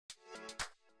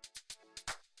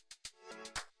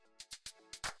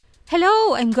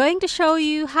Hello, I'm going to show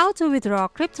you how to withdraw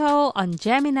crypto on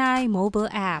Gemini mobile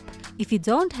app. If you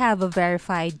don't have a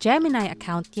verified Gemini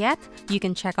account yet, you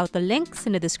can check out the links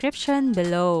in the description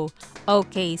below.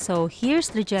 Okay, so here's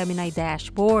the Gemini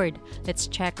dashboard. Let's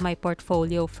check my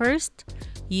portfolio first.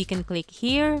 You can click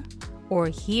here or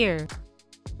here.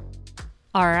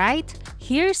 Alright,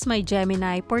 here's my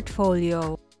Gemini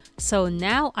portfolio. So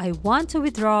now I want to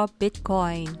withdraw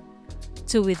Bitcoin.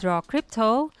 To withdraw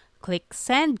crypto, click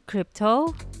Send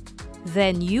Crypto.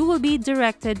 Then you will be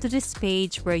directed to this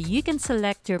page where you can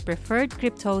select your preferred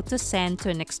crypto to send to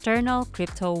an external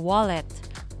crypto wallet.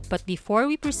 But before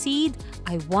we proceed,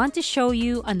 I want to show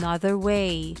you another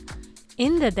way.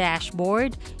 In the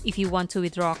dashboard, if you want to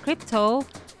withdraw crypto,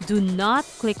 do not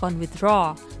click on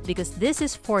Withdraw because this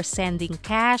is for sending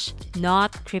cash,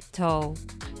 not crypto.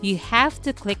 You have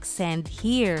to click Send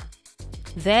here.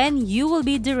 Then you will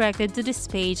be directed to this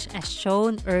page as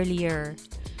shown earlier.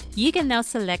 You can now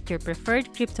select your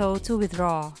preferred crypto to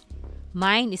withdraw.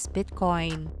 Mine is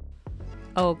Bitcoin.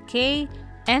 Okay,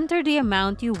 enter the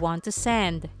amount you want to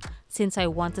send. Since I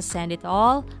want to send it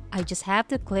all, I just have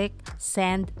to click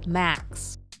Send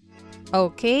Max.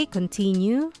 Okay,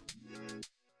 continue.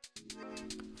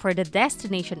 For the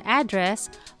destination address,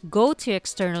 go to your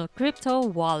external crypto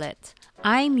wallet.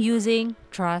 I'm using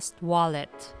Trust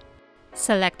Wallet.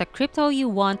 Select the crypto you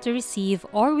want to receive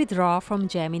or withdraw from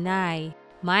Gemini.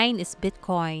 Mine is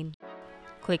Bitcoin.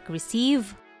 Click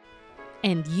Receive,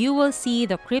 and you will see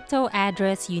the crypto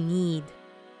address you need.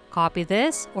 Copy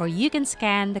this or you can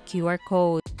scan the QR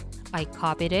code. I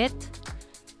copied it.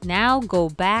 Now go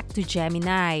back to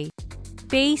Gemini.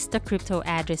 Paste the crypto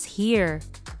address here.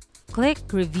 Click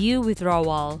Review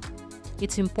Withdrawal.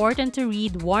 It's important to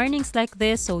read warnings like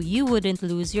this so you wouldn't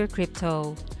lose your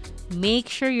crypto. Make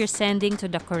sure you're sending to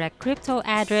the correct crypto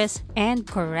address and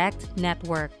correct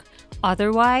network.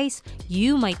 Otherwise,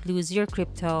 you might lose your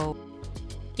crypto.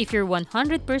 If you're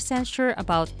 100% sure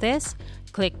about this,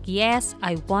 click Yes,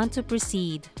 I want to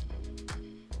proceed.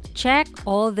 Check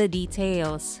all the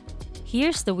details.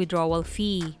 Here's the withdrawal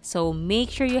fee, so make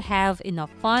sure you have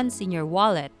enough funds in your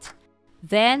wallet.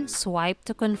 Then swipe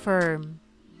to confirm.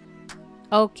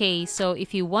 Okay, so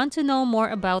if you want to know more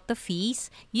about the fees,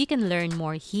 you can learn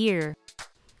more here.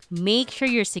 Make sure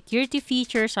your security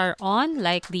features are on,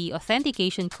 like the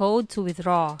authentication code to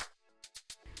withdraw.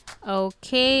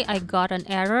 Okay, I got an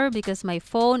error because my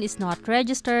phone is not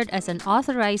registered as an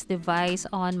authorized device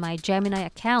on my Gemini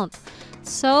account.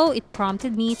 So it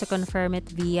prompted me to confirm it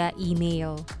via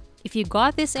email. If you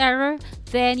got this error,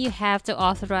 then you have to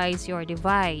authorize your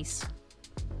device.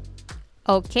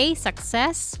 Okay,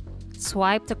 success.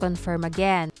 Swipe to confirm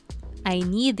again. I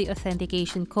need the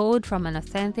authentication code from an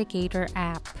authenticator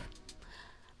app.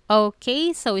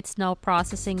 Okay, so it's now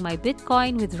processing my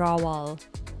Bitcoin withdrawal.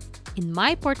 In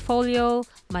my portfolio,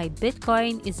 my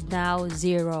Bitcoin is now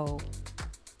 0.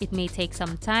 It may take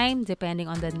some time depending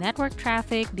on the network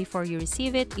traffic before you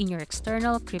receive it in your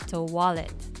external crypto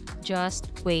wallet.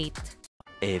 Just wait.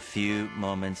 A few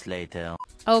moments later.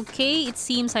 Okay, it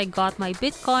seems I got my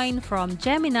Bitcoin from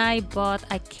Gemini, but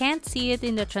I can't see it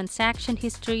in the transaction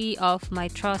history of my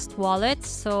Trust Wallet,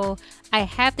 so I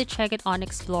have to check it on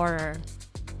Explorer.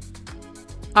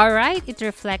 Alright, it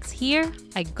reflects here.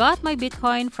 I got my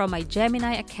Bitcoin from my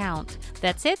Gemini account.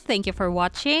 That's it. Thank you for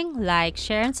watching. Like,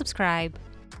 share, and subscribe.